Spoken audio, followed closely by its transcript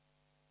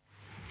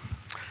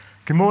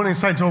Good morning,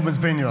 St Albans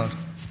Vineyard.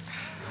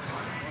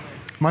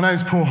 My name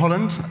is Paul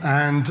Holland,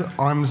 and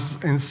I'm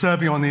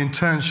serving on the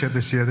internship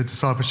this year, the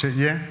discipleship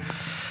year.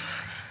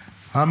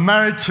 I'm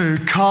married to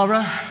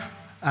Cara,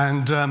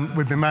 and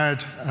we've been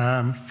married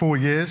 4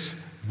 years.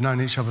 We've known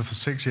each other for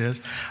 6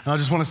 years. And I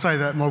just want to say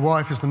that my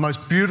wife is the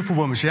most beautiful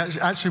woman. She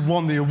actually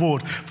won the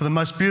award for the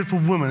most beautiful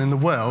woman in the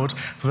world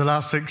for the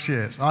last 6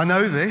 years. I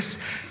know this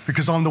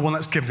because I'm the one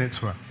that's given it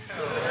to her.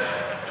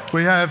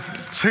 We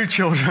have 2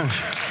 children.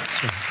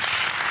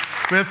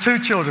 We have 2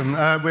 children.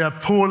 We have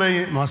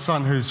Paulie, my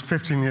son, who's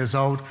 15 years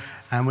old,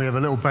 and we have a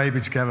little baby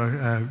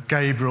together,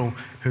 Gabriel,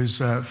 who's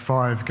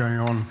 5 going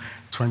on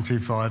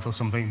 25 or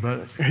something.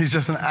 But he's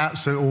just an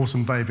absolute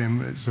awesome baby,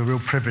 and it's a real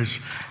privilege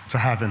to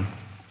have him.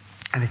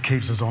 And he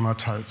keeps us on our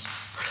toes.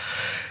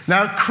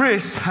 Now,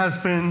 Chris has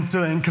been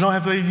doing, can I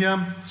have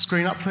the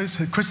screen up, please?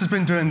 Chris has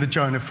been doing the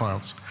Jonah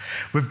Files.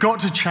 We've got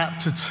to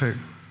chapter 2.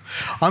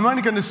 I'm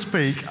only going to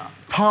speak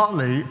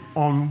partly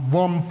on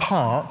one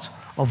part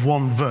of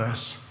one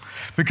verse.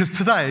 Because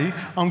today,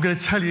 I'm going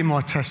to tell you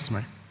my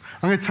testimony.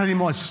 I'm going to tell you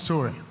my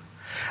story.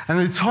 And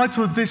the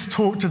title of this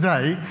talk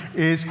today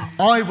is,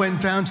 I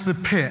went down to the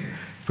pit,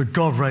 but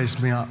God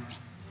raised me up.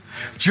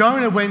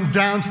 Jonah went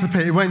down to the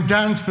pit. He went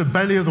down to the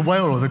belly of the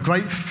whale, or the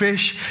great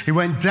fish. He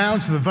went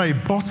down to the very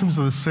bottoms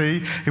of the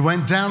sea. He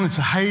went down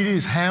into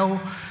Hades, hell.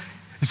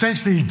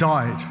 Essentially, he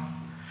died.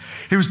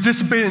 He was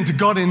disobedient to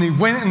God, and he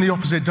went in the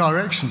opposite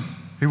direction.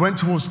 He went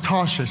towards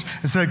Tarshish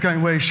instead of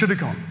going where he should have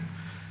gone.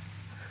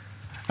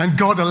 And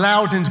God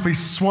allowed him to be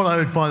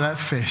swallowed by that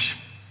fish.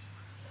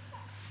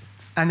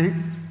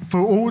 And for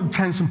all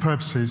intents and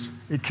purposes,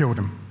 it killed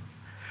him.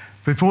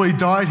 Before he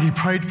died, he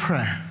prayed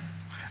prayer.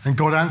 And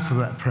God answered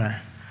that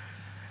prayer.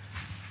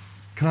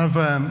 Can I have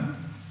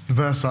the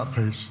verse up,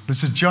 please?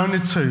 This is Jonah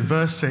 2,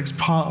 verse 6,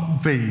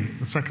 part B,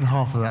 the second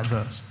half of that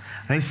verse.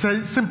 And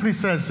it simply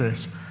says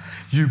this: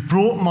 You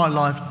brought my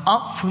life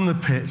up from the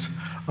pit,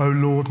 O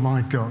Lord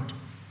my God.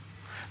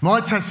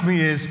 My testimony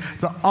is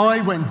that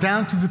I went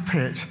down to the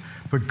pit,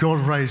 but God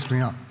raised me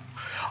up.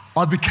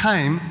 I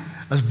became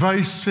a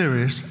very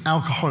serious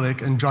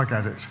alcoholic and drug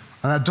addict.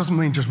 And that doesn't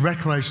mean just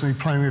recreationally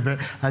playing with it.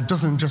 That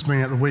doesn't just mean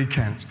at the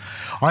weekends.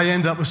 I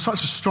ended up with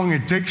such a strong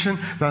addiction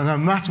that no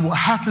matter what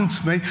happened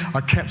to me,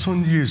 I kept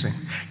on using,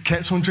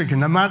 kept on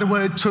drinking. No matter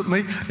where it took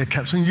me, it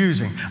kept on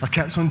using. I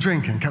kept on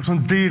drinking, kept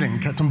on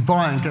dealing, kept on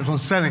buying, kept on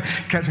selling,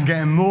 kept on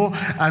getting more.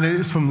 And it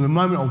is from the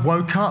moment I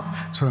woke up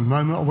to the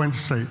moment I went to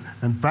sleep.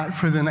 And back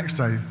through the next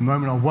day, the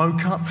moment I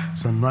woke up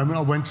to the moment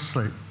I went to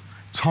sleep.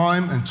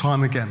 Time and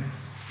time again.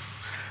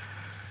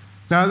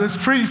 Now, there's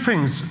 3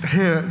 things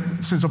here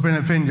since I've been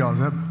at Vineyard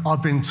that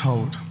I've been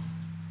told.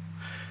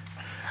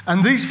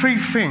 And these 3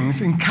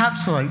 things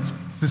encapsulate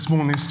this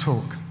morning's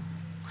talk.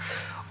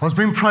 I was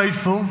being prayed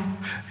for,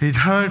 he'd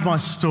heard my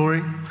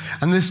story,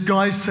 and this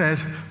guy said,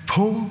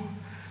 Paul,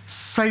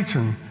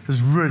 Satan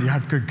has really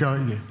had a good go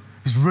at you.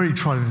 He's really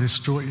tried to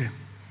destroy you.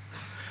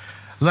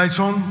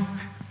 Later on,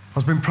 I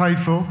was being prayed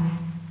for,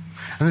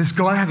 and this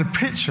guy had a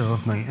picture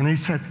of me, and he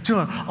said, do you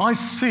know, I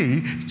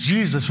see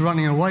Jesus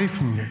running away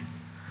from you.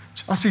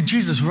 I see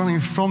Jesus running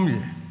from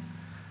you.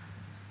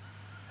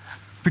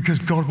 Because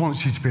God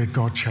wants you to be a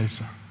God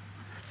chaser.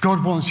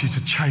 God wants you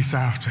to chase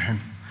after him.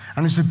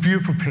 And it's a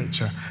beautiful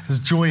picture. There's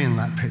joy in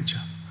that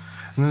picture.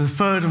 And then the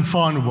third and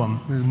final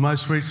one, the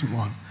most recent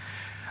one,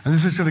 and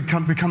this is going to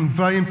become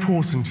very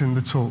important in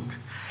the talk,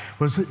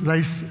 was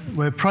they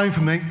were praying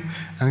for me,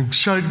 and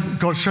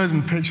God showed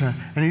them a picture,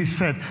 and he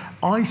said,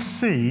 I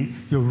see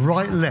your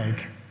right leg,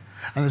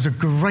 and there's a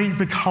great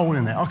big hole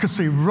in it. I can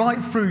see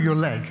right through your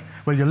leg,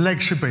 where your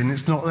leg should be, and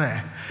it's not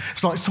there.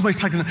 It's like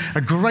somebody's taken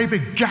a great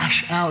big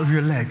gash out of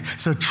your leg.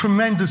 It's a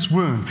tremendous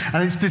wound,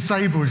 and it's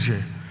disabled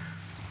you.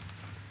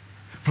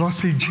 But I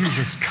see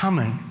Jesus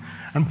coming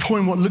and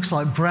pouring what looks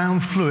like brown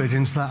fluid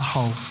into that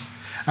hole,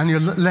 and your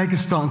leg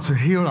is starting to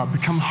heal up,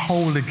 become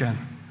whole again.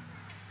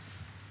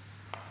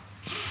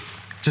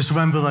 Just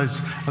remember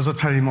those as I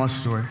tell you my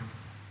story.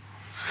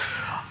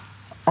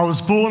 I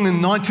was born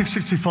in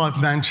 1965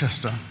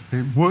 Manchester,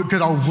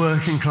 good old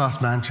working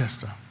class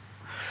Manchester.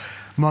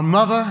 My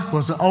mother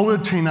was an older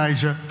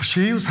teenager, but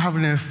she was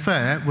having an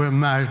affair with a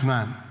married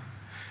man.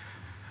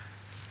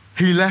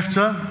 He left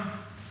her,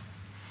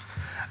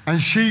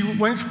 and she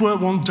went to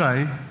work one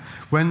day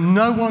when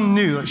no one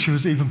knew that she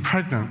was even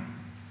pregnant,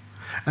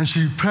 and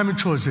she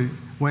prematurely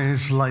went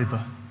into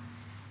labour.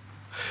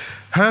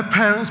 Her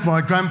parents, my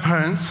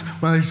grandparents,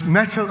 when they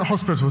met her at the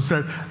hospital,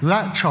 said,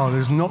 that child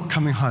is not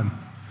coming home.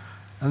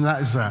 And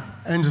that is that.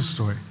 End of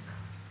story.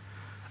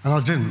 And I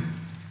didn't.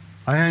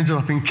 I ended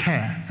up in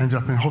care, ended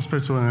up in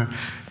hospital and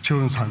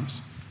children's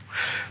homes.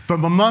 But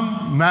my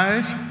mum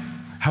married,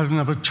 had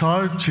another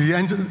child. She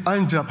ended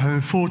up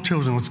having 4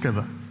 children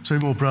altogether, 2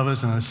 more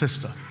brothers and a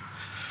sister.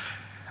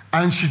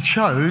 And she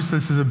chose,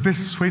 this is a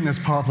bittersweetness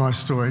part of my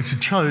story, she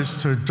chose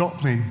to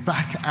adopt me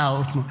back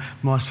out of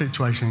my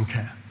situation in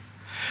care.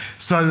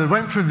 So they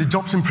went through the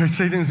adoption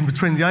proceedings, and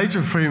between the age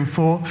of 3 and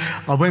 4,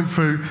 I went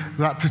through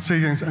that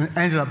proceedings and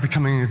ended up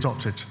becoming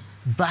adopted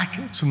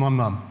back to my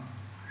mum.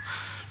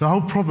 The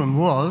whole problem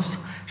was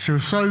she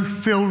was so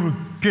filled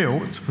with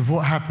guilt with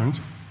what happened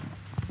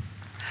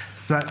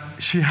that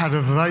she had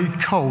a very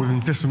cold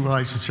and distant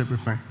relationship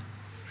with me.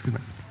 Excuse me.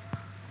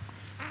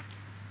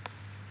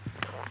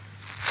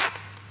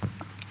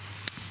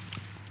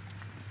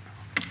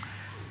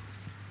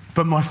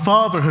 But my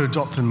father, who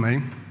adopted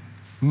me,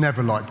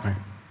 never liked me.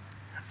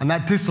 And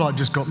that dislike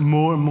just got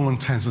more and more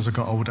intense as I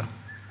got older.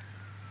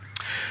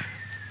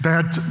 They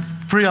had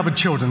 3 other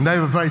children. They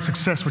were very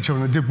successful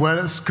children. They did well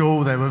at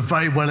school. They were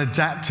very well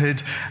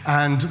adapted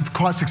and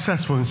quite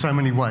successful in so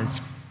many ways.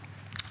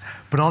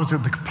 But I was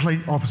at the complete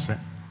opposite.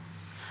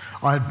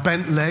 I had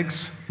bent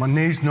legs, my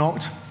knees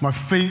knocked, my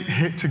feet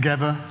hit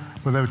together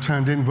where they were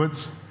turned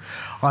inwards.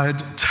 I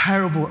had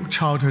terrible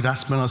childhood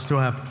asthma, and I still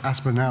have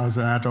asthma now as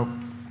an adult.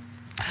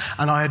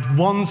 And I had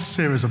one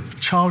series of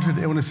childhood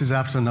illnesses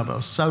after another. I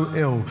was so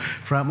ill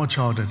throughout my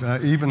childhood.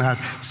 I even had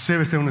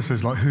serious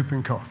illnesses like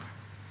whooping cough.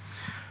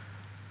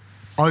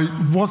 I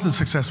wasn't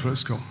successful at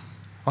school.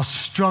 I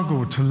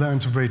struggled to learn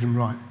to read and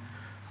write.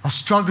 I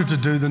struggled to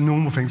do the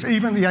normal things.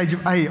 Even at the age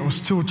of 8, I was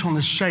still trying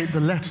to shape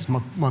the letters.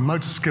 My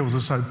motor skills were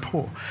so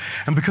poor.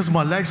 And because of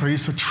my legs, I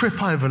used to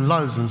trip over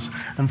loads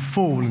and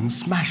fall and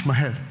smash my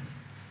head.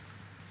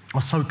 I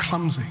was so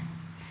clumsy.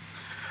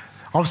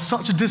 I was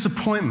such a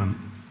disappointment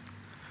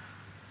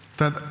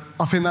that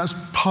I think that's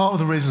part of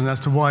the reason as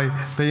to why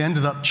they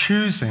ended up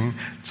choosing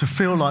to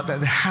feel like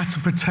that they had to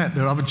protect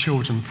their other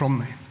children from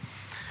me.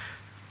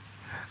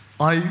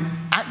 I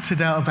acted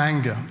out of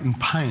anger and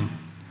pain.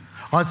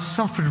 I'd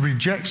suffered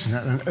rejection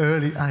at an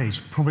early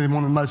age, probably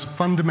one of the most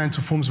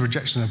fundamental forms of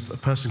rejection a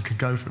person could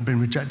go through, being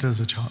rejected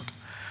as a child.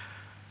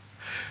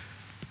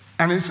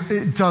 And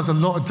it does a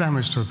lot of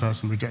damage to a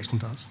person, rejection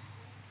does.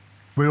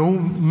 We all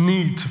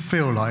need to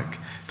feel like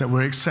that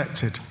we're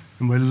accepted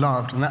and we're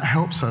loved, and that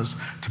helps us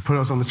to put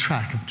us on the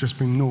track of just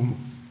being normal.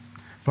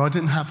 But I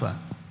didn't have that.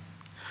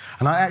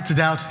 And I acted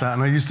out of that,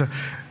 and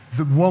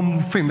the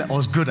one thing that I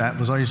was good at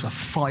was I used to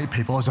fight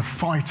people. I was a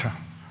fighter.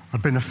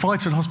 I'd been a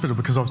fighter in hospital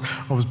because I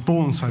was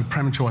born so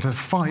premature. I had to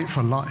fight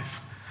for life.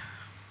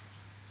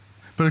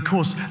 But of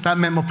course, that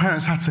meant my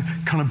parents had to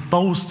kind of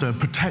bolster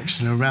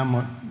protection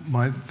around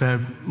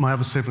my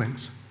other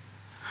siblings.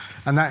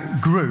 And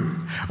that grew.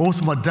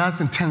 Also, my dad's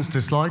intense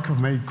dislike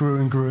of me grew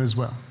and grew as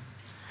well.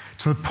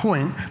 To the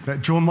point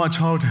that during my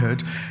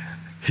childhood,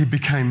 he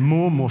became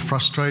more and more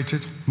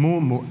frustrated, more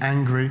and more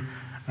angry,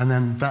 and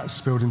then that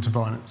spilled into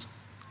violence.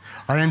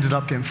 I ended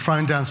up getting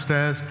thrown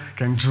downstairs,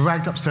 getting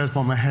dragged upstairs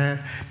by my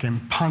hair, getting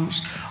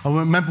punched. I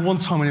remember one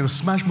time when he was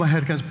smashing my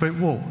head against a brick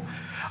wall.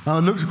 And I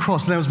looked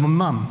across, and there was my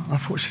mum. I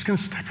thought, she's going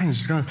to step in,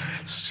 she's going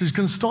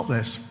to stop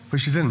this. But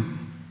she didn't.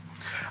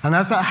 And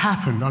as that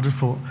happened, I just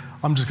thought,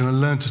 I'm just going to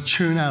learn to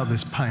tune out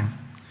this pain,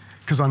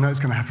 because I know it's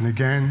going to happen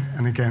again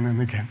and again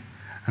and again.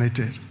 And it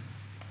did.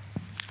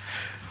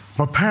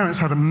 My parents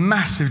had a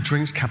massive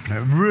drinks cabinet,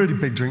 a really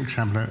big drinks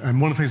cabinet,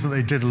 and one of the things that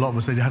they did a lot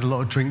was they had a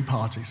lot of drink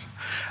parties.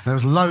 And there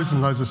was loads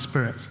and loads of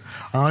spirits.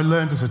 And I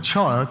learned as a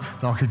child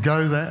that I could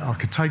go there, I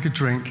could take a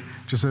drink,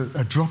 just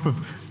a drop of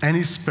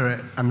any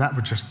spirit, and that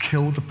would just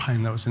kill the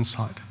pain that was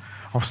inside.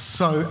 I was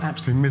so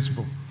absolutely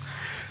miserable.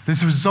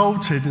 This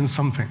resulted in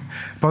something.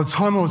 By the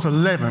time I was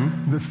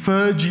 11, the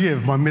 3rd year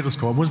of my middle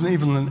school, I wasn't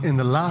even in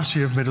the last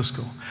year of middle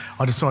school,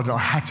 I decided I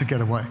had to get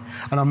away.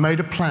 And I made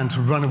a plan to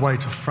run away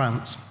to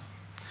France.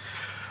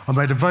 I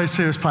made a very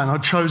serious plan. I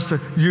chose to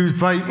use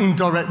very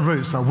indirect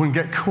routes so I wouldn't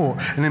get caught.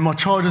 And in my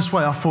childish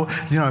way, I thought,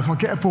 if I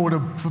get aboard a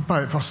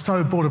boat, if I stow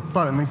aboard a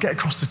boat and then get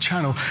across the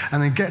channel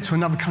and then get to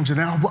another country,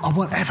 then I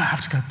won't ever have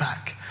to go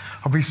back.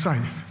 I'll be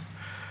safe.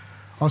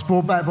 I was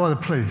brought back by the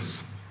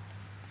police.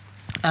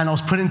 And I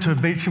was put into a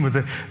meeting with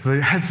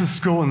the heads of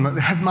school and the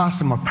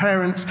headmaster and my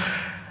parents.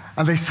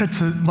 And they said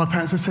to my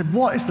parents, they said,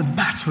 "What is the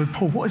matter with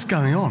Paul? What is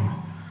going on?"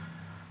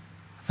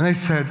 And they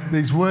said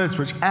these words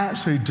which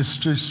absolutely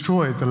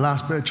destroyed the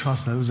last bit of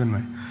trust that was in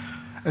me.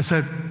 They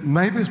said,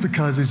 "Maybe it's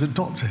because he's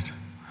adopted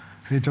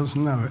and he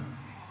doesn't know it."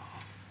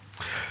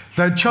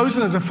 They'd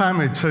chosen as a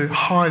family to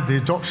hide the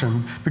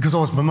adoption because I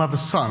was my mother's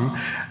son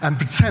and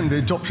pretend the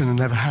adoption had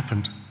never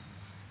happened.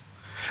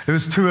 It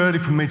was too early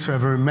for me to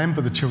ever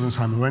remember the children's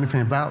home or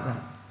anything about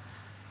that.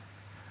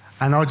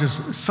 And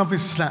something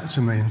snapped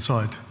in me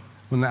inside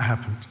when that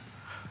happened.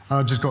 And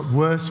I just got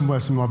worse and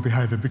worse in my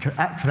behaviour,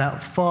 acted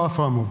out far,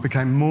 far more,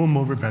 became more and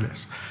more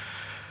rebellious.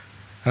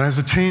 And as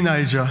a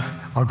teenager,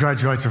 I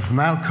graduated from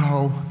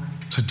alcohol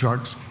to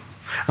drugs.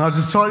 And I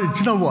decided,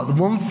 you know what, the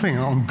one thing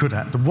that I'm good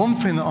at, the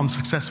one thing that I'm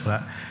successful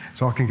at,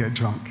 is I can get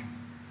drunk.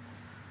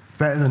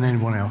 Better than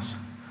anyone else.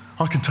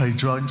 I can take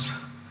drugs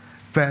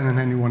better than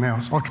anyone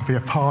else. I can be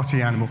a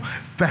party animal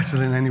better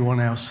than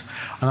anyone else.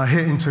 And I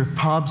hit into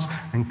pubs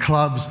and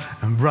clubs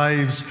and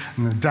raves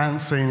and the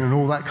dance scene and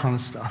all that kind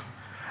of stuff.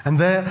 And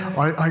there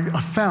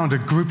I found a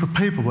group of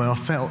people where I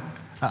felt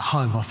at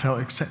home, I felt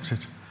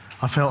accepted.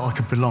 I felt I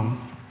could belong.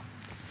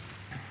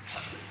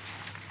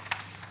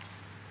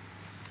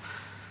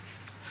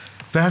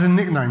 They had a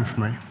nickname for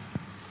me: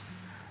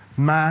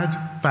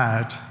 Mad,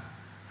 Bad,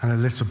 and a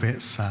Little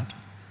Bit Sad.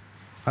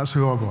 That's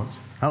who I was.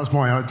 That was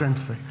my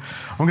identity.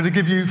 I'm going to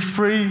give you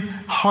 3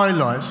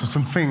 highlights of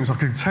some things. I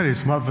could tell you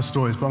some other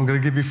stories, but I'm going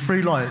to give you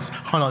 3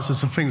 highlights of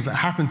some things that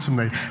happened to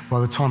me by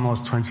the time I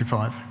was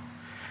 25.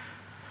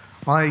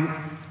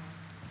 I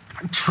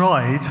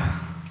tried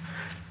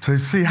to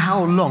see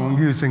how long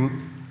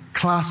using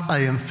Class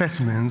A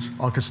amphetamines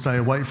I could stay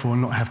awake for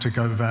and not have to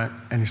go without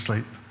any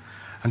sleep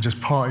and just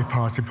party.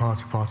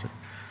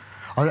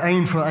 I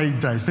aimed for 8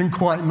 days, didn't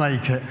quite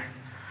make it,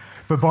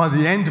 but by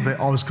the end of it,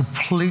 I was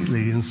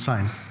completely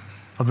insane.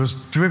 I was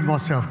driven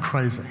myself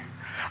crazy.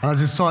 And I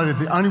decided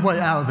the only way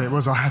out of it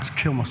was I had to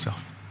kill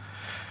myself.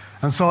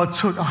 And so I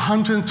took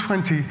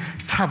 120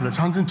 tablets,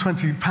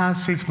 120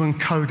 paracetamol and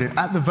codeine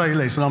at the very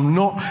least, and I'm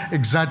not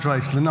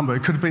exaggerating the number,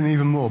 it could have been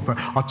even more, but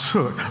I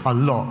took a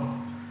lot.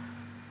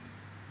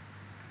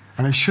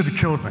 And it should have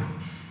killed me.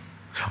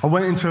 I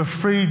went into a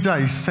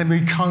 3-day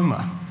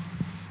semi-coma,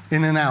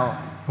 in and out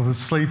of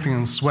sleeping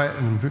and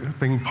sweating and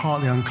being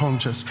partly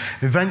unconscious.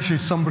 Eventually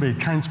somebody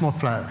came to my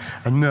flat,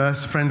 a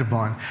nurse, a friend of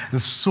mine,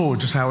 and saw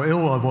just how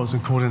ill I was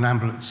and called an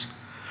ambulance.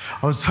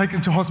 I was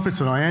taken to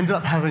hospital and I ended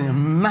up having a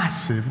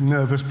massive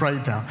nervous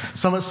breakdown.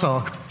 So much so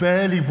I could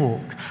barely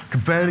walk,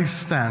 could barely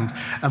stand,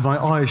 and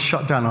my eyes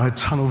shut down. I had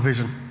tunnel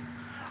vision.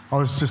 I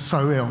was just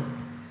so ill.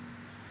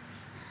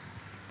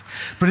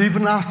 But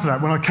even after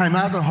that, when I came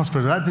out of the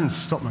hospital, that didn't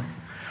stop me.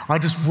 I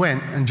just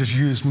went and just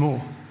used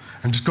more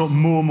and just got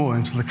more and more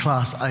into the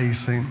Class A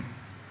scene.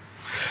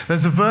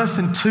 There's a verse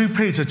in 2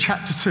 Peter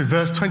chapter 2,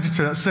 verse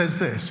 22 that says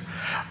this: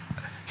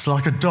 it's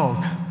like a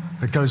dog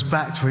that goes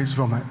back to its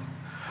vomit,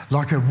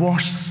 like a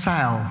washed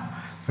sow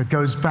that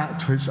goes back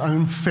to its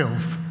own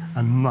filth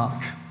and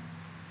muck.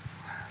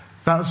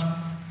 That's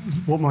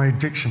what my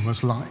addiction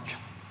was like.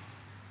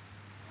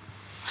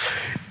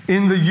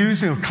 In the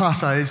using of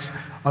Class A's,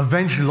 I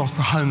eventually lost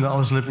the home that I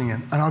was living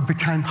in, and I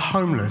became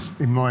homeless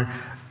in my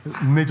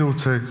middle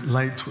to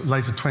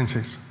later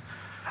 20s.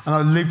 And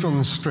I lived on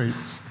the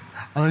streets.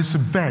 And I used to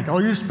beg. I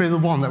used to be the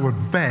one that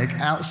would beg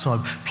outside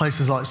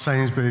places like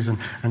Sainsbury's and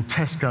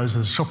Tesco's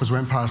as shoppers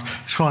went past,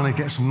 trying to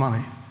get some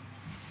money.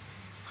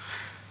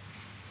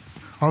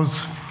 I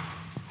was,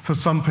 for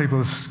some people,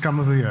 the scum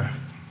of the earth.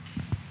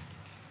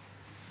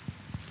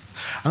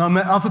 And I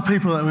met other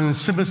people that were in a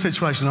similar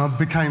situation. I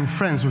became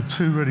friends with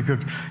 2 really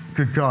good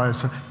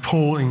guys,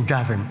 Paul and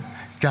Gavin,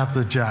 Gav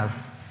the Jav.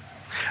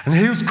 And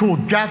he was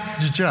called Gav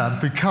the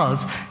Jav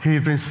because he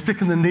had been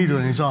sticking the needle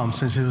in his arm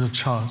since he was a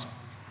child.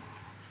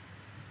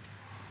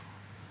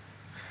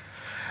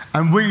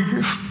 And we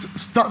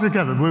stuck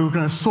together. We were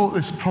going to sort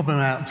this problem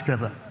out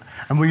together.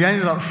 And we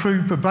ended up,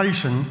 through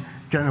probation,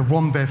 getting a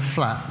 1-bed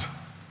flat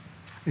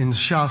in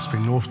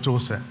Shaftesbury, North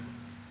Dorset.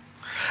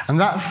 And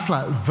that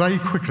flat very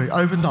quickly,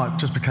 overnight,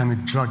 just became a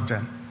drug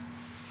den.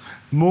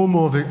 More and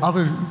more of the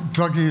other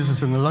drug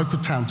users in the local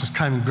town just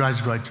came and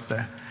graduated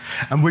there.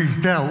 And we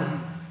dealt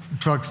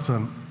drugs to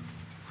them.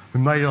 We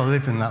made our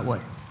living that way.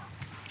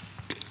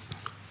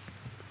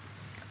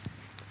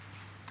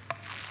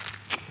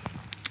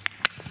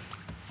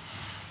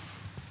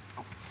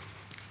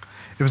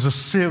 It was a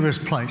serious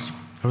place.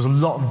 There was a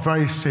lot of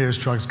very serious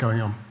drugs going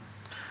on.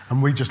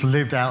 And we just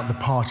lived out the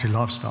party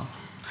lifestyle.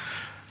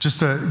 Just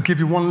to give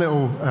you one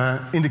little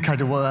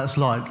indicator of what that's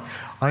like,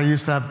 I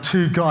used to have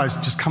 2 guys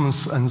just come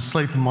and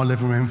sleep on my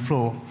living room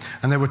floor,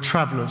 and they were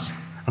travellers.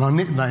 And I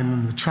nicknamed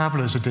them the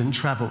travellers who didn't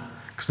travel,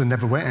 because they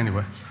never went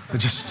anywhere. They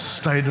just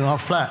stayed in our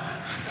flat.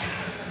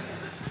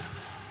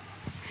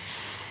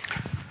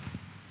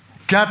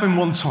 Gavin,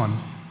 one time,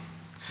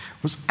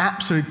 was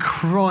absolutely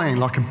crying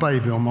like a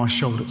baby on my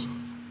shoulders,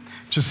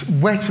 just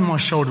wetting my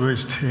shoulder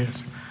with his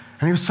tears.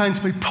 And he was saying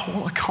to me,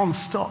 "Paul, I can't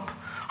stop.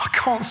 I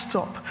can't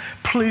stop.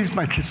 Please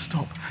make it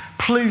stop.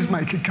 Please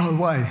make it go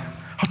away.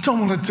 I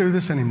don't want to do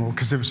this anymore,"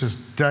 because it was just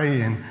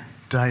day in,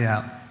 day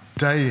out,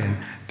 day in,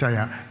 day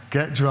out.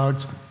 Get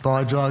drugs,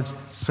 buy drugs,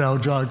 sell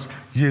drugs,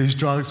 use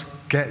drugs,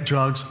 get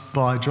drugs,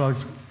 buy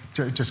drugs.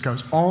 It just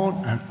goes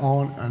on and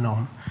on and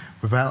on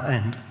without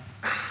end.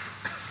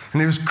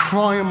 And he was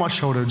crying on my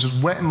shoulder, just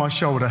wetting my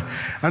shoulder.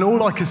 And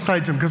all I could say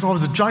to him, because I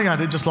was a drug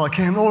addict just like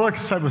him, all I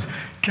could say was,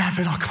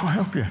 "Gavin, I can't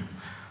help you.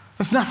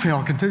 There's nothing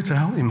I can do to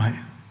help you, mate.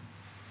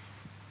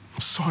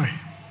 I'm sorry."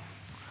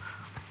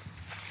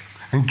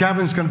 And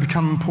Gavin's going to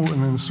become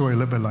important in the story a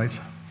little bit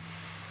later.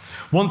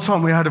 One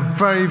time we had a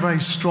very, very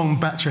strong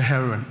batch of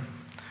heroin.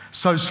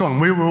 So strong.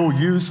 We were all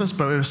users,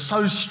 but it was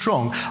so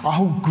strong, a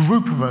whole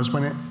group of us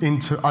went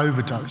into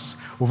overdose,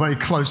 or very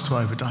close to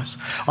overdose.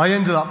 I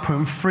ended up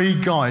putting 3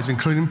 guys,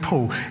 including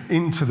Paul,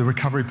 into the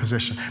recovery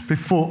position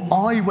before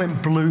I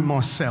went blue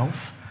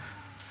myself,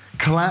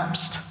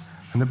 collapsed,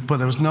 but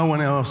there was no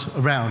one else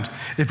around.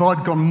 If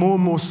I'd gone more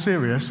and more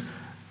serious,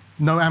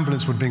 no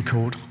ambulance would have been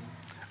called,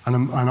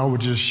 and I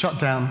would have just shut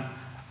down,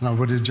 and I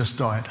would have just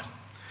died.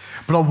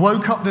 But I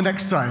woke up the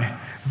next day,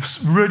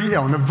 really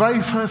ill, and the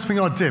very first thing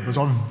I did was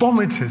I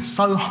vomited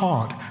so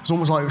hard. It was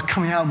almost like it was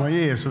coming out of my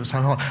ears, so it was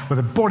so hard, where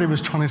the body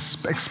was trying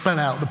to expel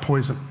out the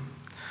poison.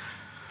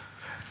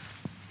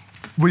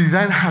 We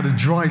then had a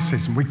dry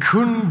season. We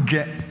couldn't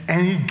get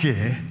any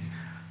gear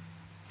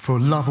for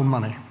love or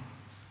money.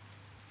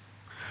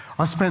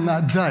 I spent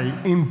that day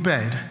in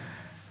bed,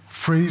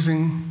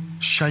 freezing,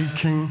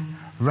 shaking,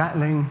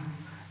 rattling,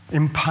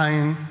 in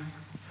pain.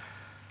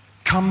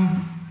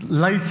 Come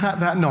late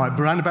at that night,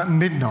 around about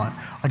midnight,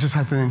 I just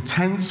had an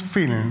intense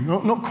feeling,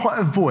 not quite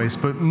a voice,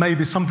 but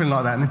maybe something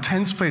like that, an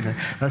intense feeling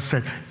that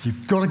said,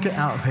 you've got to get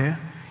out of here,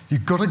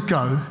 you've got to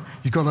go,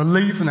 you've got to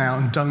leave now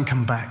and don't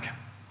come back.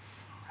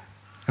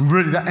 And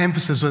really that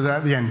emphasis was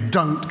at the end,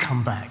 don't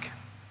come back.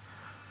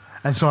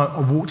 And so I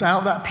walked out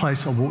of that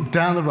place, I walked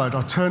down the road,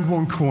 I turned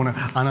one corner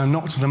and I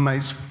knocked on a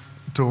mate's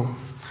door,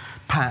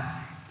 Pat.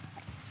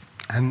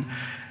 And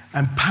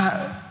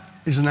Pat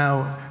is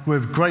now, we're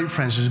great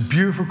friends. She's a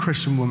beautiful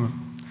Christian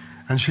woman.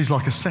 And she's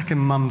like a second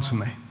mum to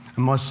me.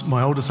 And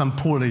my older son,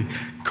 Paulie,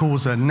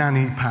 calls her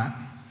Nanny Pat.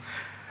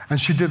 And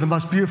she did the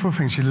most beautiful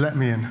thing. She let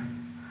me in.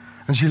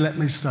 And she let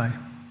me stay.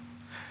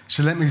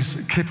 She let me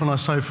keep on her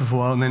sofa for a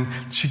while, and then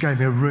she gave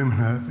me a room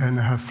in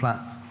her flat.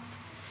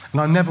 And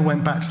I never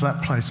went back to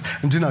that place.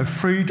 And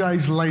 3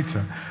 days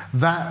later,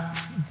 that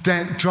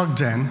drug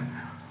den,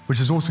 which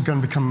is also going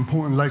to become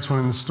important later on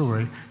in the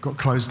story, got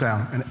closed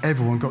down, and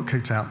everyone got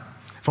kicked out.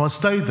 If I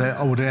stayed there,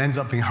 I would have ended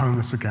up being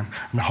homeless again,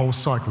 and the whole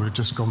cycle would have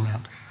just gone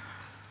round.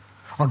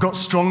 I got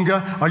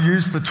stronger. I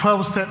used the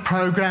 12-step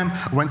program.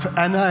 I went to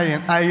NA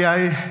and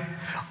AA.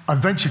 I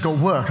eventually got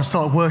work. I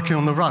started working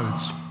on the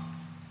roads.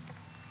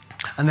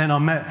 And then I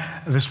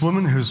met this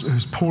woman who's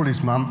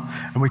Paulie's mum,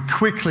 and we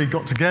quickly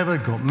got together,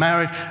 got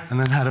married, and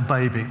then had a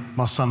baby,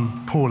 my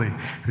son Paulie,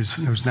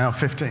 who's now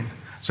 15.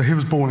 So he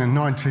was born in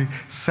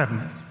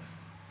 97,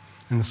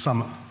 in the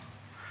summer.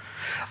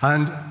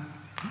 And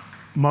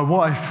my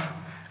wife,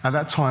 at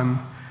that time,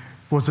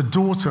 was a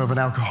daughter of an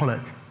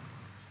alcoholic.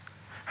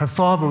 Her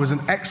father was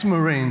an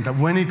ex-Marine that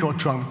when he got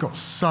drunk, got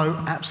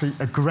so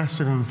absolutely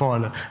aggressive and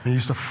violent and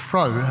used to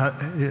throw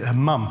her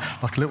mum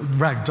like a little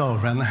rag doll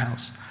around the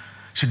house.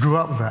 She grew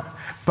up with that.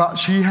 But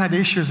she had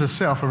issues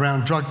herself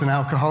around drugs and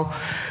alcohol,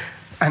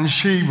 and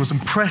she was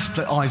impressed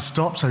that I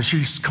stopped, so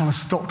she kind of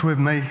stopped with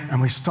me,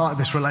 and we started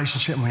this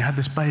relationship, and we had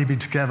this baby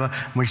together,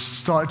 and we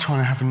started trying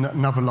to have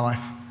another life.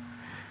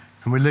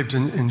 And we lived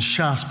in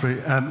Shaftesbury,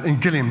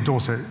 in Gillingham,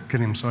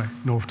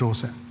 North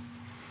Dorset.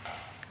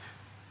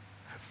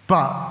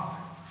 But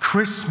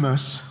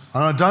Christmas,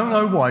 and I don't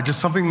know why,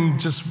 something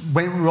just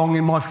went wrong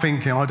in my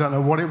thinking, I don't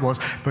know what it was,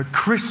 but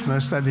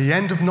Christmas, at the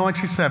end of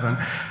 97,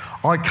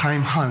 I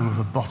came home with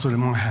a bottle in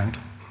my hand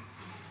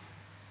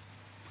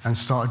and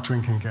started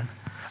drinking again.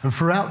 And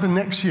throughout the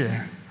next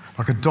year,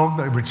 like a dog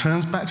that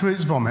returns back to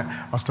its vomit,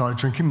 I started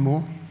drinking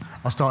more.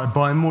 I started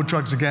buying more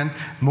drugs again.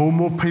 More and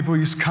more people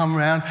used to come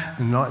around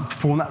and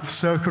form that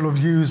circle of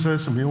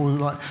users, and we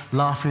all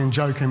laughing and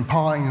joking,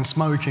 partying and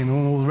smoking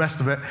and all the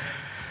rest of it.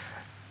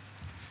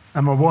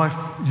 And my wife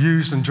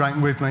used and drank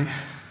with me.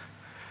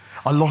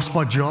 I lost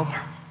my job.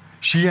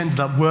 She ended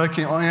up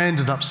working. I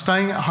ended up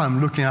staying at home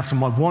looking after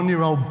my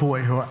 1-year-old boy,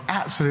 who I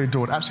absolutely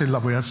adored, absolutely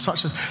loved. We had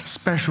such a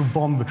special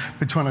bond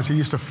between us. He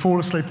used to fall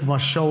asleep on my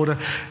shoulder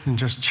and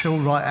just chill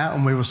right out,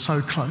 and we were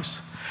so close.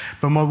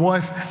 But my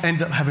wife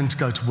ended up having to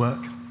go to work,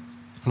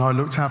 and I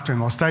looked after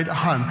him. I stayed at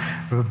home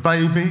with a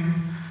baby,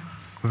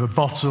 with a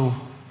bottle,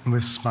 and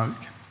with smoke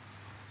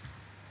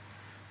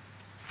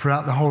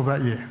throughout the whole of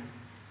that year.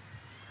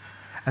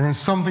 And then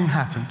something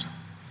happened,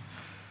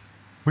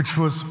 which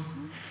was,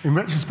 in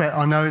retrospect,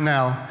 I know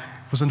now,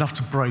 was enough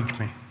to break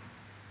me.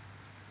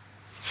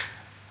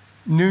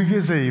 New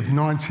Year's Eve,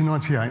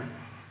 1998,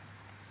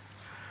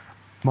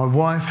 my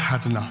wife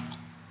had enough,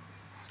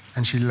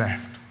 and she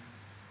left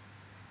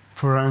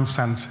for her own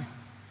sanity.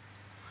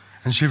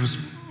 And she was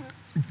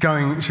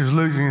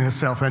losing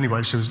herself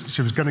anyway. She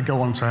was going to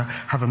go on to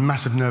have a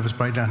massive nervous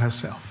breakdown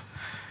herself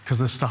because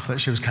of the stuff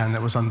that she was carrying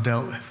that was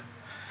undealt with.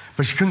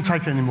 But she couldn't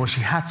take it anymore.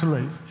 She had to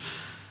leave.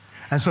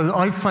 And so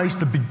I faced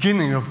the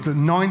beginning of the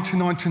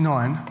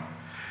 1999,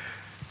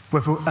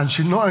 and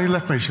she not only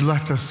left me, she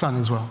left her son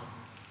as well,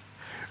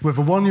 with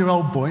a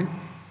 1-year-old boy,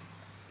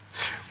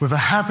 with a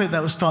habit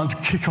that was starting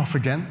to kick off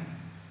again,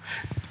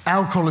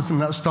 alcoholism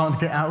that was starting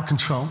to get out of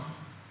control,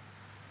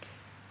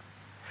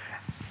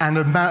 and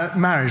a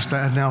marriage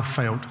that had now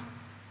failed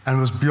and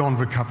was beyond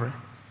recovery,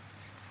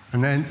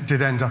 and then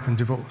did end up in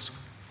divorce.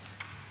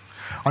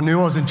 I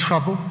knew I was in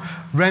trouble.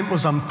 Rent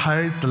was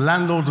unpaid. The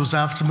landlord was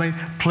after me.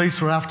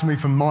 Police were after me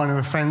for minor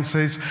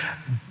offences.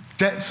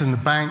 Debts in the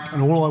bank.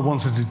 And all I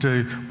wanted to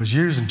do was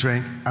use and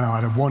drink, and I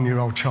had a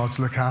 1-year-old child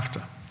to look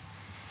after.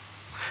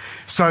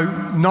 So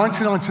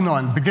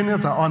 1999, beginning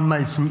of that, I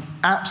made some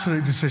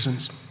absolute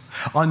decisions.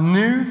 I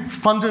knew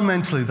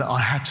fundamentally that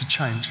I had to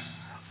change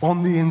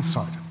on the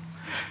inside.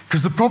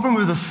 Because the problem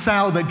with a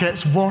sow that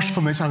gets washed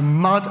from its own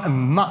mud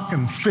and muck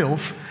and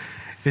filth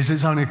is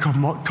it's only a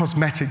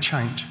cosmetic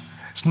change.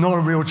 It's not a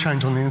real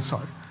change on the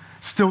inside.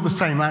 Still the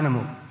same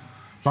animal,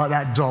 like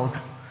that dog.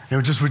 It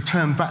would just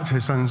return back to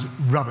its own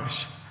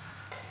rubbish.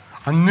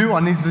 I knew I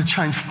needed to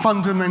change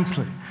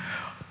fundamentally.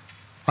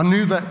 I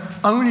knew that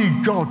only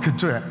God could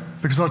do it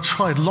because I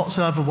tried lots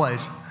of other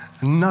ways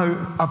and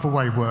no other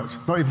way worked.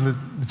 Not even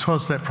the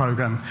 12-step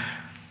program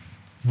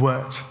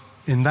worked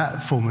in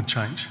that form of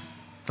change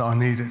that I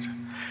needed.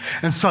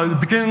 And so at the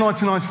beginning of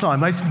 1999, I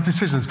made some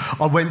decisions.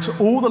 I went to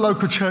all the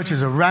local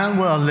churches around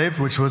where I lived,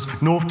 which was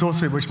North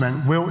Dorset, which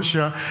meant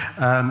Wiltshire,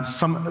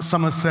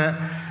 Somerset,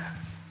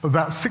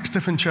 about 6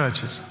 different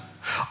churches.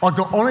 I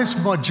got honest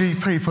with my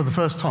GP for the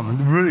first time and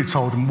really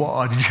told him what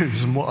I'd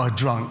used and what I'd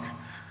drunk,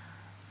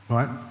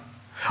 right?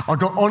 I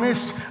got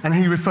honest, and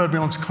he referred me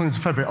on to Collins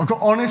in February. I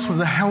got honest with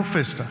a health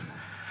visitor,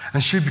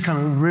 and she became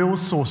a real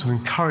source of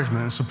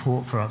encouragement and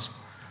support for us,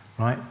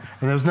 right?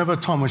 And there was never a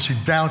time when she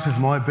doubted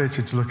my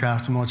ability to look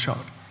after my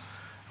child,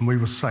 and we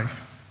were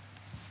safe.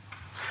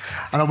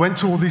 And I went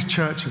to all these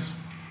churches.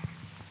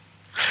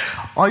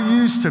 I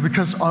used to,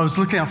 because I was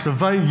looking after a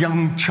very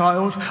young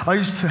child, I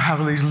used to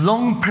have these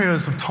long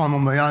periods of time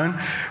on my own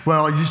where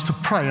I used to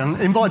pray. And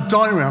in my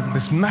dining room, I had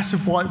this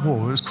massive white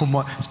wall. It's called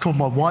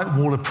my white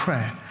wall of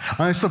prayer. And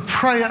I used to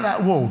pray at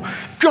that wall,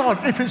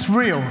 God, if it's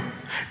real,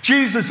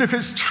 Jesus, if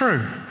it's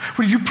true,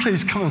 will you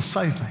please come and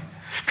save me?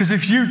 Because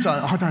if you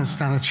don't, I don't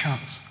stand a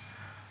chance.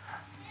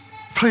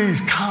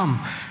 Please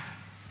come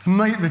and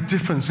make the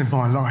difference in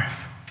my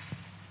life.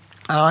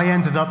 And I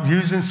ended up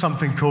using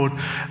something called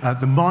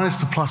the minus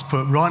to plus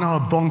put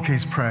Reinhard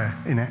Bonnke's prayer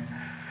in it.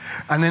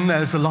 And then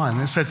there's a line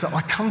that says that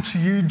I come to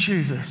you,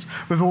 Jesus,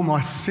 with all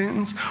my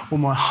sins, all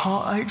my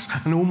heartaches,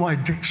 and all my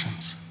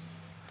addictions.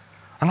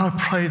 And I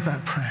prayed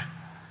that prayer.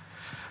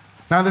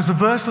 Now there's a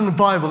verse in the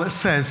Bible that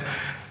says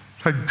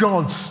that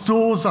God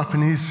stores up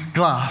in his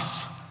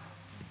glass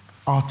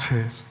our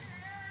tears.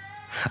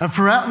 And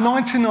throughout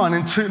 99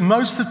 and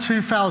most of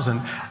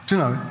 2000, do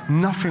you know,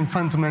 nothing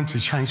fundamentally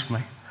changed for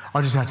me.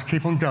 I just had to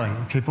keep on going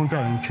and keep on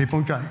going and keep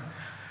on going.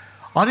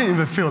 I didn't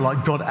even feel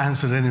like God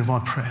answered any of my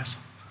prayers.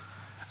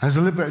 And there's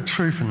a little bit of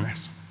truth in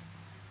this.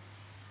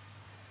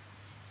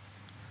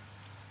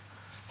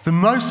 The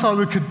most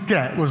I could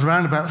get was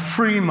around about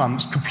 3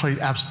 months complete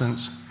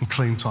abstinence and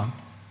clean time.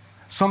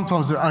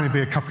 Sometimes it would only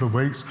be a couple of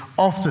weeks.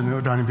 Often it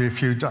would only be a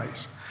few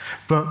days.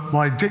 But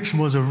my addiction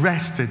was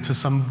arrested to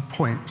some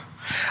point.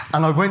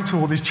 And I went to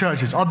all these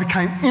churches. I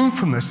became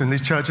infamous in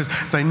these churches.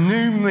 They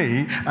knew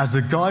me as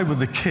the guy with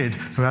the kid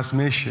who had some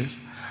issues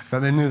that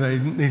they knew they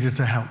needed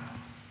to help.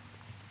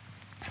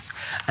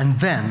 And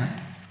then,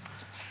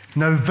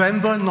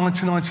 November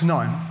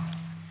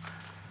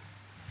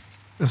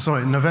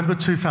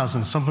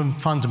 2000, something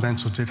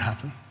fundamental did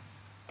happen.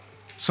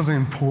 Something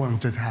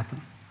important did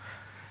happen.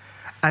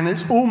 And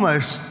it's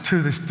almost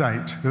to this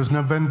date. It was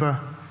November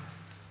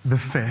the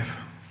 5th.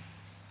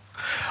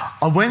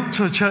 I went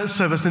to a church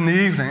service in the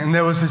evening, and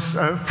there was this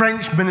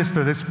French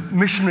minister, this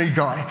missionary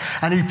guy,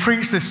 and he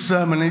preached this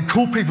sermon, and he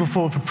called people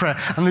forward for prayer,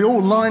 and they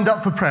all lined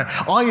up for prayer.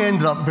 I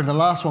ended up being the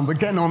last one, but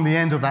getting on the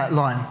end of that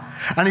line.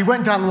 And he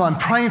went down the line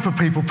praying for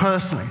people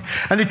personally.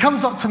 And he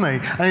comes up to me,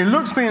 and he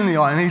looks me in the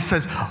eye, and he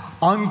says,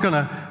 I'm going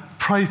to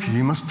pray for you.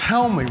 You must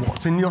tell me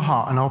what's in your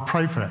heart, and I'll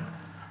pray for it.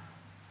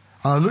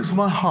 And I looked at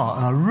my heart,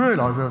 and I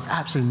realised there was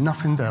absolutely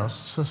nothing there. I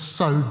was just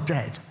so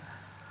dead.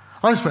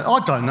 I just went, I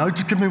don't know,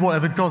 just give me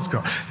whatever God's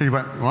got. And he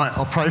went, right,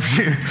 I'll pray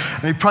for you.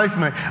 And he prayed for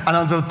me, and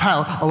under the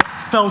power, I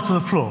fell to the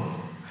floor.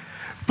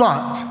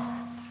 But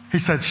he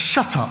said,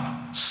 shut up,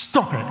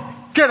 stop it,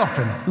 get off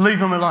him, leave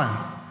him alone.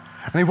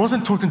 And he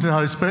wasn't talking to the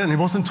Holy Spirit, and he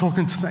wasn't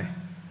talking to me.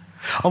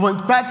 I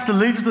went back to the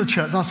leaders of the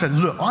church, and I said,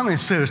 look, I'm in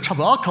serious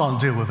trouble. I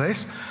can't deal with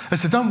this. They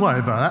said, don't worry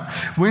about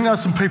that. We know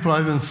some people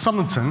over in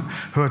Somerton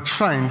who are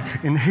trained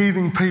in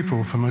healing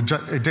people from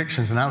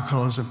addictions and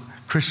alcoholism,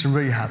 Christian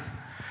rehab.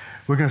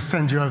 We're going to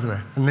send you over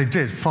there. And they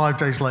did, 5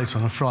 days later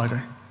on a Friday.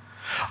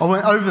 I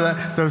went over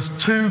there was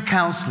 2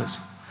 counsellors.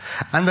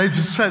 And they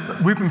just said,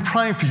 we've been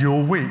praying for you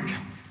all week.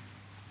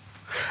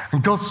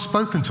 And God's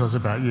spoken to us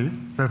about you.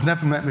 They've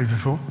never met me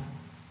before.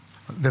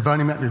 They've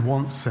only met me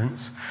once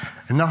since.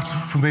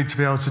 Enough for me to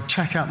be able to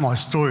check out my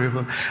story of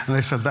them. And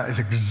they said, that is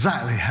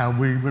exactly how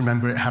we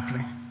remember it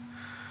happening.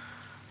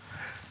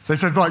 They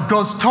said, right,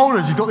 God's told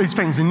us you've got these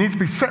things. You need to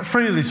be set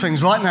free of these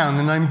things right now in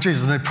the name of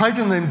Jesus. And they prayed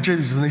in the name of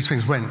Jesus, and these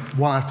things went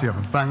one after the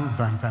other. Bang,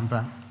 bang, bang,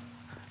 bang.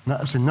 No,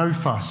 absolutely no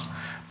fuss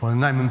by the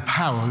name and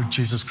power of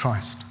Jesus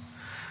Christ.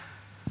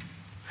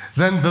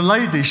 Then the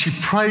lady, she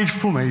prayed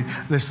for me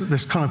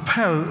this kind of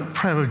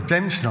prayer of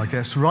redemption, I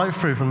guess, right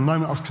through from the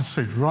moment I was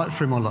conceived, right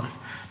through my life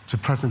to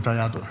present-day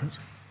adulthood.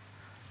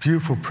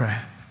 Beautiful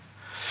prayer.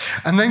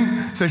 And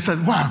then they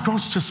said, wow,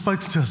 God's just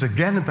spoken to us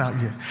again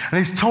about you. And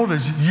he's told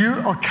us you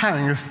are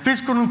carrying a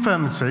physical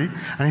infirmity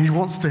and he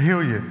wants to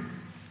heal you.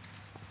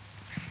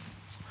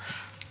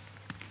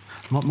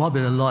 Might be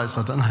the lights,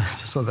 I don't know.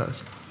 It's just like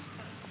that.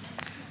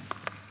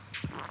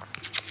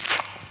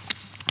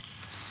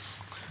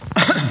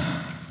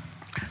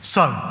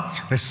 So,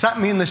 they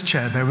sat me in this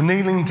chair, they were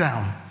kneeling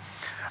down,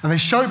 and they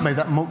showed me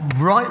that my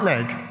right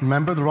leg,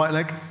 remember the right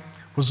leg,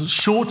 was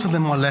shorter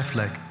than my left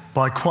leg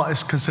by quite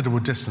a considerable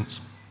distance.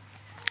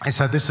 He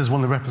said, this is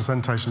one of the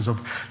representations of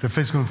the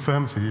physical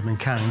infirmity you've been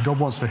carrying. God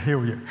wants to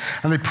heal you.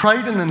 And they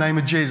prayed in the name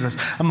of Jesus,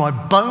 and my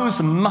bones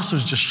and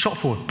muscles just shot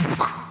forward.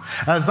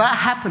 As that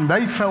happened,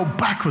 they fell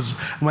backwards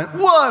and went,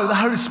 whoa, the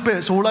Holy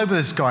Spirit's all over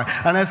this guy.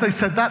 And as they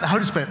said that, the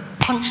Holy Spirit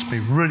punched me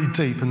really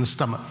deep in the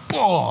stomach.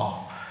 Oh!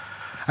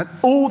 And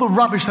all the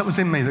rubbish that was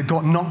in me that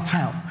got knocked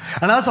out.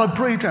 And as I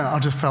breathed out, I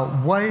just felt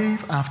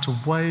wave after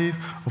wave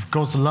of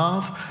God's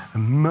love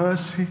and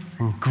mercy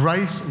and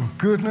grace and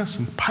goodness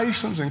and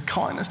patience and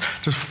kindness,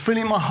 just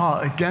filling my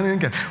heart again and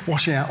again,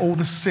 washing out all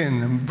the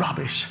sin and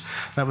rubbish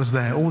that was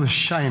there, all the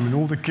shame and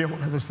all the guilt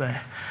that was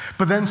there.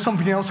 But then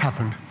something else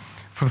happened.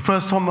 For the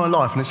first time in my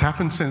life, and it's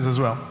happened since as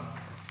well,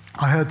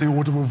 I heard the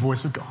audible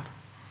voice of God.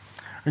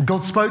 And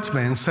God spoke to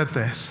me and said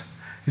this.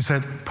 He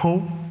said,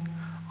 Paul,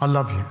 I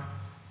love you.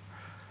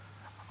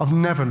 I've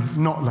never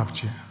not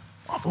loved you.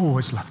 I've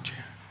always loved you.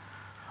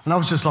 And I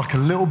was just like a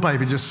little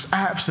baby, just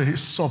absolutely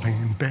sobbing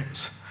in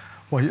bits.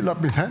 Well, you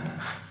loved me then?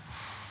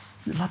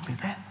 You loved me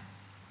then?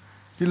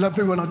 You loved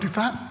me when I did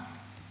that?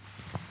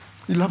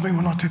 You loved me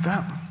when I did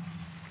that?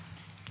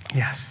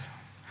 Yes.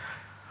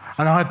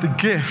 And I had the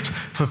gift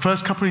for the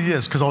first couple of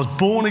years, because I was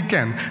born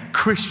again,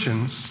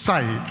 Christian,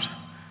 saved.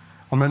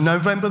 On the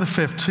November the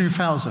 5th,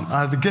 2000,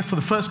 I had the gift for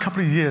the first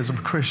couple of years of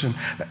a Christian,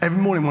 that every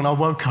morning when I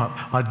woke up,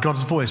 I had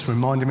God's voice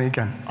reminding me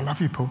again, I love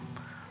you, Paul.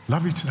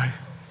 Love you today.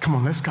 Come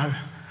on, let's go.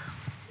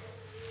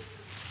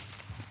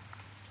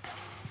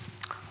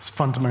 It's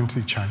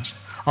fundamentally changed.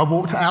 I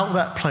walked out of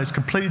that place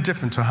completely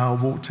different to how I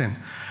walked in.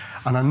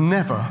 And I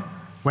never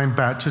went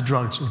back to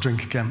drugs or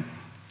drink again.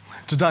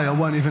 Today, I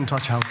won't even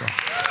touch alcohol.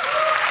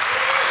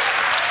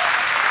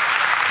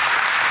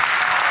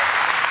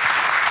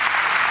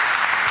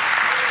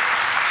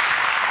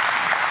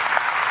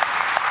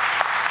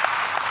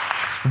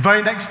 The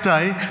very next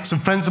day, some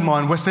friends of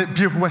mine,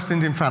 beautiful West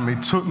Indian family,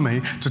 took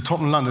me to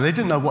Tottenham, London. They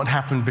didn't know what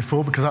happened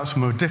before because that's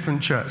from a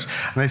different church.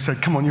 And they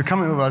said, come on, you're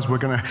coming with us. We're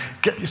going to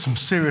get you some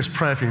serious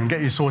prayer for you and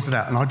get you sorted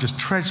out. And I just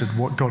treasured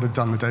what God had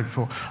done the day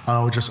before.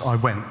 And I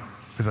went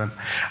with them.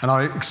 And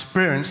I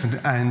experienced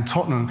in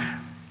Tottenham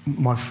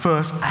my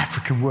first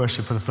African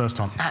worship for the first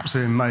time.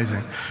 Absolutely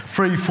amazing.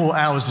 3-4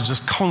 hours of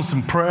just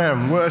constant prayer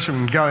and worship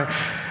and going.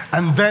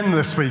 And then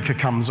the speaker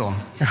comes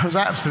on. It was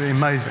absolutely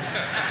amazing.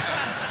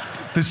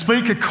 The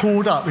speaker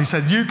called up. He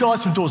said, you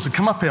guys from Dorset,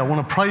 come up here. I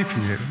want to pray for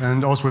you.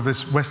 And I was with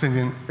this West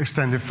Indian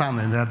extended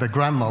family, and they had their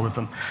grandma with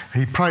them.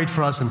 He prayed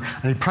for us, and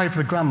he prayed for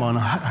the grandma, and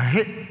a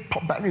hit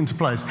popped back into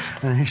place.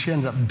 And she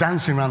ended up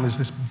dancing around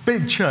this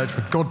big church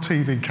with God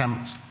TV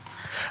cameras.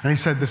 And he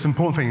said this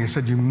important thing. He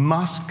said, you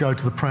must go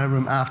to the prayer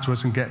room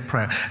afterwards and get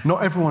prayer.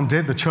 Not everyone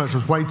did. The church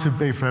was way too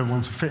big for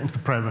everyone to fit into the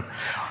prayer room.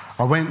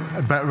 I went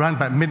around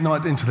about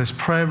midnight into this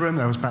prayer room.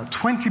 There was about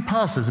 20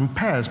 pastors in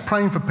pairs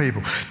praying for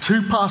people.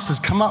 2 pastors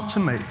come up to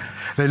me.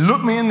 They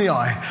look me in the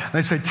eye.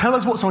 They say, tell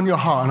us what's on your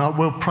heart and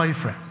we'll pray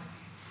for it.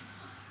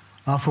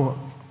 I thought,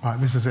 right,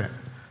 this is it.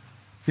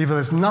 Either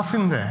there's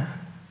nothing there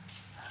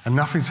and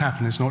nothing's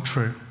happened, it's not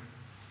true.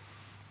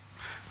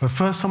 For the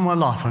first time in my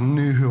life, I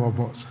knew who I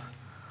was.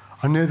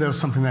 I knew there was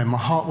something there. My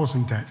heart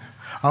wasn't dead.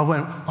 I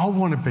went, I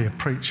want to be a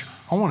preacher.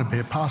 I want to be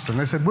a pastor. And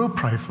they said, we'll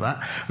pray for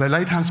that. They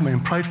laid hands on me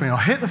and prayed for me. I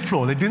hit the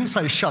floor. They didn't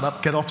say, shut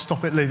up, get off,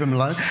 stop it, leave him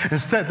alone.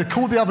 Instead, they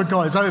called the other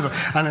guys over,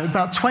 and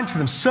about 20 of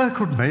them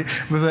circled me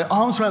with their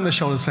arms around their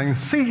shoulders saying,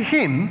 see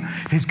him,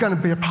 he's going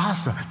to be a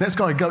pastor. Next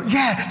guy would go,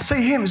 yeah,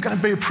 see him, he's going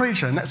to be a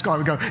preacher. Next guy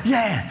would go,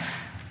 yeah.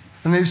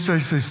 And they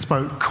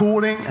spoke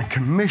calling and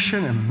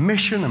commission and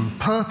mission and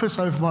purpose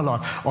over my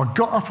life. I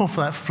got up off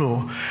that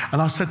floor,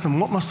 and I said to them,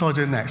 what must I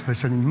do next? They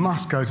said, you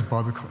must go to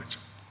Bible college.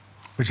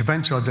 Which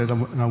eventually I did,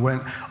 and I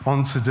went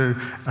on to do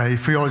a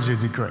theology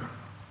degree.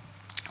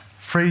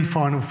 3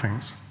 final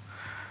things.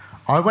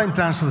 I went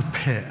down to the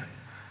pit,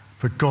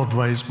 but God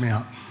raised me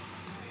up.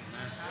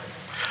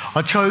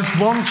 I chose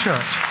one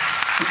church.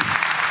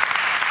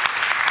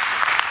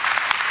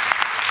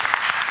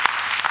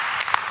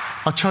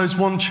 I chose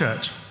one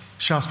church,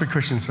 Shaftesbury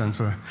Christian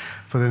Centre,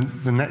 for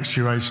the next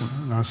duration,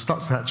 and I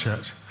stuck to that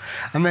church.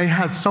 And they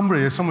had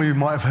somebody, some of you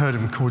might have heard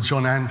of him, called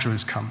John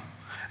Andrews come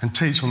and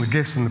teach on the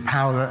gifts and the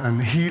power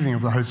and healing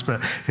of the Holy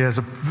Spirit. He has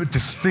a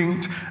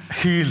distinct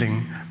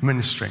healing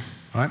ministry,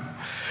 right?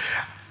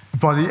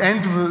 By the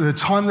end of the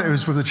time that he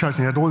was with the church, and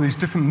he had all these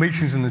different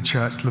meetings in the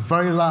church, the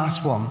very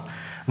last one,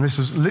 and this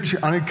was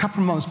literally only a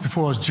couple of months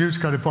before I was due to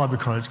go to Bible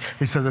college,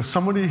 he said, there's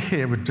somebody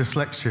here with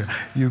dyslexia.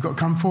 You've got to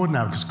come forward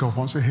now because God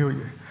wants to heal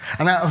you.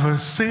 And out of a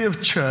sea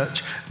of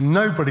church,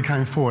 nobody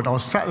came forward. I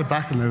was sat at the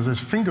back, and there was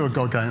this finger of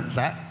God going,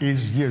 that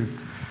is you.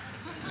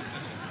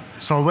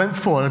 So I went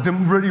forward. I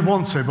didn't really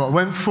want to, but I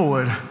went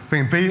forward,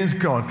 being obedient to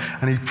God,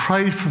 and he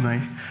prayed for me,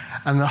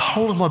 and the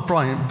whole of my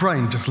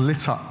brain just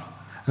lit up.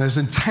 And there's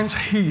intense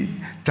heat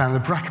down the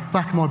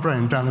back of my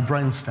brain, down the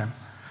brainstem.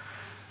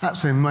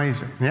 Absolutely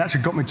amazing. And he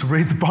actually got me to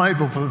read the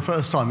Bible for the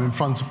first time in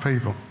front of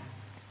people.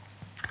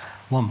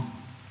 1.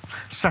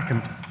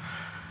 Second,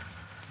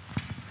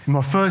 in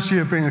my first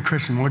year of being a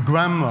Christian, my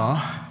grandma,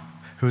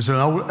 who was an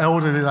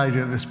elderly lady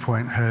at this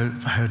point,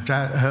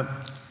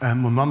 my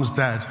mum's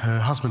dad, her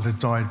husband had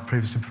died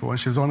previously before, and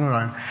she was on her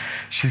own.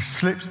 She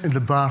slipped in the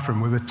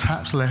bathroom with the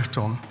taps left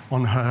on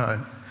her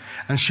own.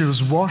 And she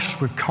was washed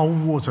with cold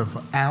water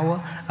for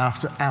hour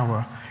after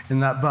hour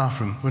in that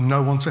bathroom with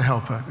no one to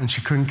help her, and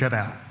she couldn't get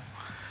out.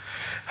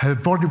 Her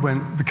body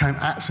became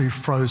absolutely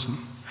frozen.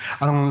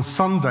 And on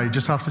Sunday,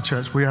 just after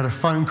church, we had a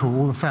phone call,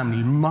 all the family,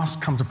 you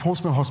must come to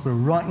Portsmouth Hospital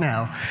right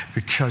now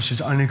because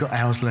she's only got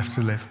hours left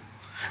to live.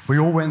 We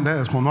all went there.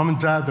 There was my mum and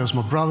dad, there was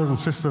my brothers and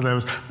sister, there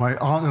was my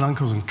aunt and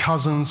uncles and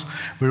cousins.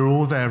 We were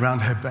all there around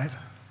her bed.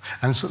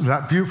 And so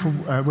that beautiful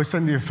West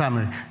Indian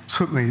family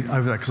took me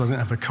over there because I didn't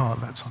have a car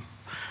at that time.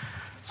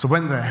 So I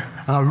went there,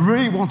 and I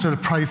really wanted to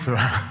pray for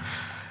her.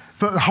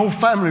 But the whole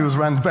family was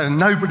around the bed, and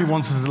nobody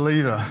wanted to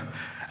leave her.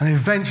 And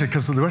eventually,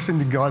 because the West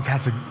Indian guys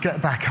had to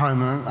get back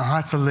home, and I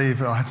had to leave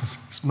her, I had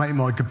to make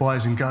my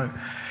goodbyes and go.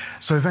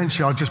 So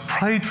eventually, I just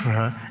prayed for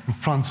her in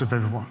front of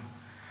everyone.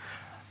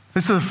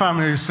 This is a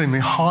family who's seen me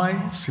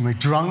high, seen me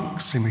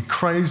drunk, seen me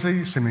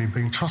crazy, seen me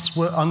being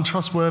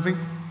untrustworthy,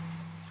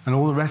 and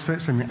all the rest of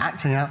it, seen me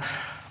acting out.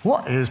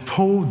 What is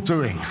Paul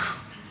doing?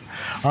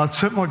 And I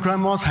took my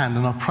grandma's hand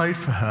and I prayed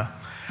for her,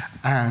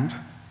 and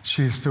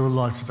she is still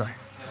alive today.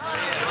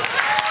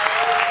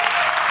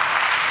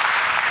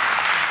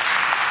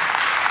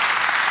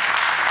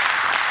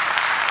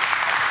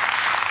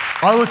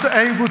 I was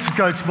able to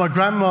go to my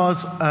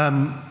grandma's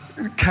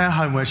care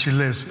home where she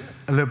lives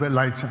a little bit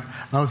later,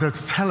 and I was there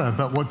to tell her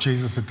about what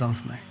Jesus had done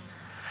for me.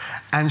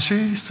 And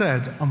she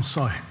said, "I'm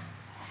sorry."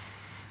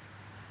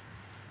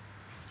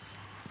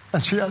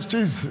 And she asked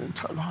Jesus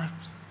into her life.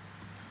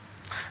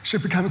 She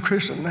became a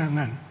Christian there and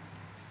then.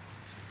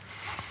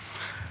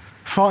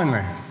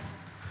 Finally,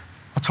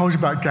 I told you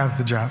about Gav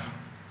the Jav.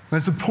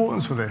 There's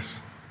importance for this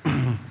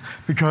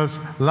because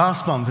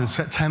last month in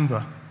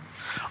September,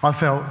 I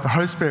felt the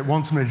Holy Spirit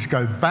wanted me to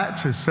go back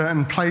to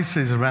certain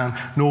places around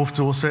North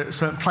Dorset,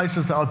 certain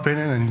places that I'd been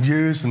in and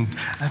used and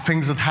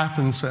things had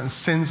happened, certain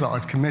sins that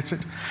I'd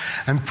committed,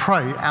 and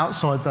pray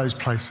outside those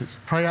places,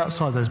 pray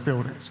outside those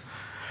buildings.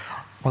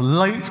 Well,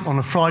 late on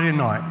a Friday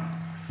night,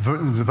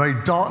 in the very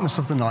darkness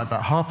of the night,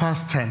 about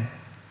 10:30,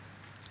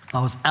 I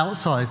was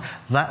outside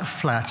that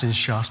flat in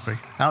Shaftesbury,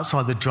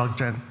 outside the drug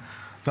den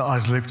that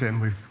I'd lived in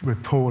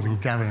with Paul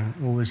and Gavin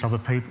and all these other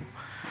people.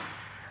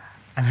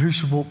 And who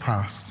should walk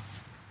past?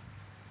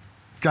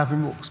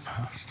 Gavin walks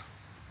past.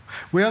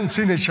 We hadn't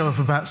seen each other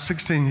for about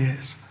 16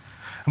 years.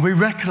 And we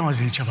recognised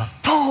each other.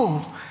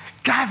 Paul!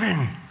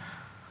 Gavin!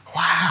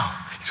 Wow!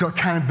 He's got a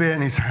can of beer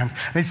in his hand.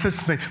 And he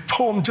says to me,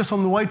 "Paul, I'm just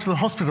on the way to the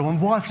hospital. My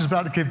wife is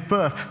about to give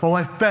birth. My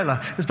wife,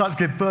 Bella, is about to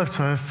give birth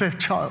to her 5th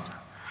child.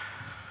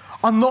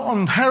 I'm not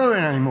on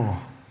heroin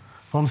anymore.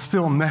 But I'm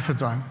still on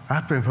methadone. I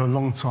have been for a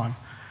long time.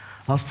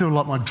 And I still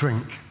like my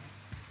drink."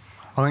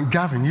 I went,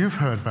 "Gavin, you've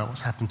heard about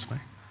what's happened to me.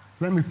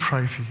 Let me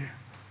pray for you."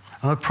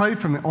 And I prayed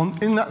for him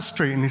in that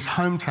street in his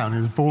hometown. He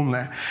was born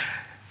there,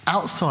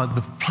 outside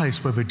the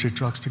place where we did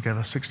drugs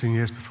together 17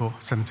 years before.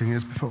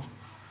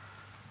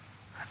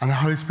 And the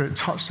Holy Spirit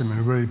touched him in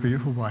a really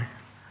beautiful way.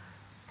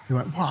 He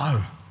went,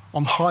 "Whoa,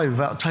 I'm high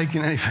without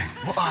taking anything.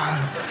 Whoa."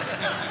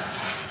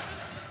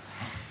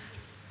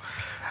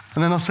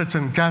 And then I said to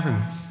him,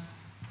 "Gavin,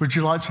 would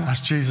you like to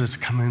ask Jesus to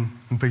come in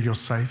and be your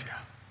saviour?"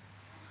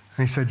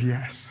 And he said,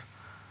 "Yes."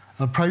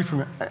 And I prayed for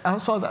him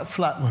outside that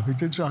flat where we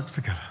did drugs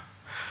together.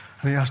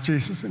 And he asked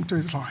Jesus into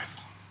his life.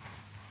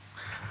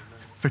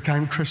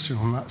 Became Christian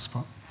on that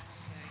spot.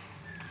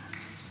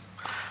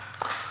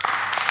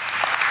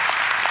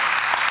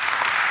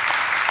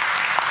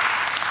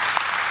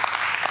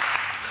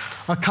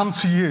 I come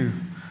to you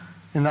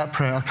in that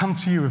prayer. I come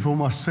to you with all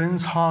my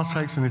sins,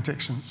 heartaches, and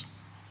addictions.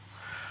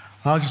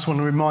 And I just want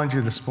to remind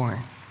you this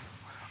morning,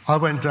 I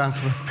went down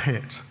to the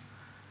pit,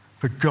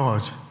 but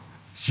God,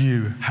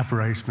 you have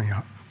raised me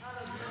up.